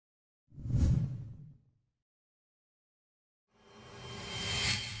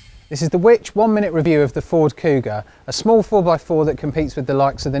This is the Which 1 minute review of the Ford Kuga, a small 4x4 that competes with the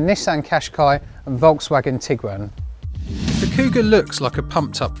likes of the Nissan Qashqai and Volkswagen Tiguan. If the Kuga looks like a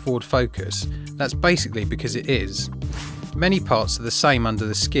pumped up Ford Focus, that's basically because it is. Many parts are the same under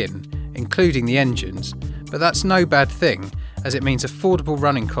the skin, including the engines, but that's no bad thing as it means affordable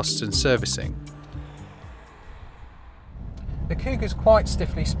running costs and servicing. The Kuga's quite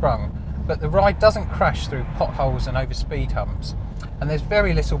stiffly sprung, but the ride doesn't crash through potholes and over speed humps, and there's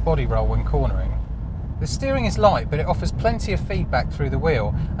very little body roll when cornering. The steering is light, but it offers plenty of feedback through the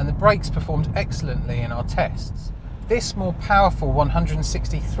wheel, and the brakes performed excellently in our tests. This more powerful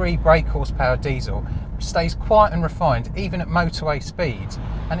 163 brake horsepower diesel stays quiet and refined even at motorway speeds,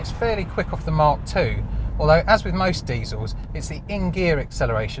 and it's fairly quick off the mark too, although as with most diesels, it's the in-gear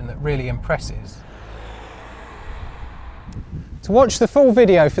acceleration that really impresses. To watch the full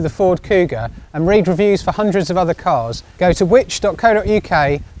video for the Ford Kuga and read reviews for hundreds of other cars, go to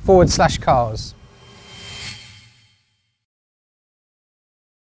which.co.uk/cars.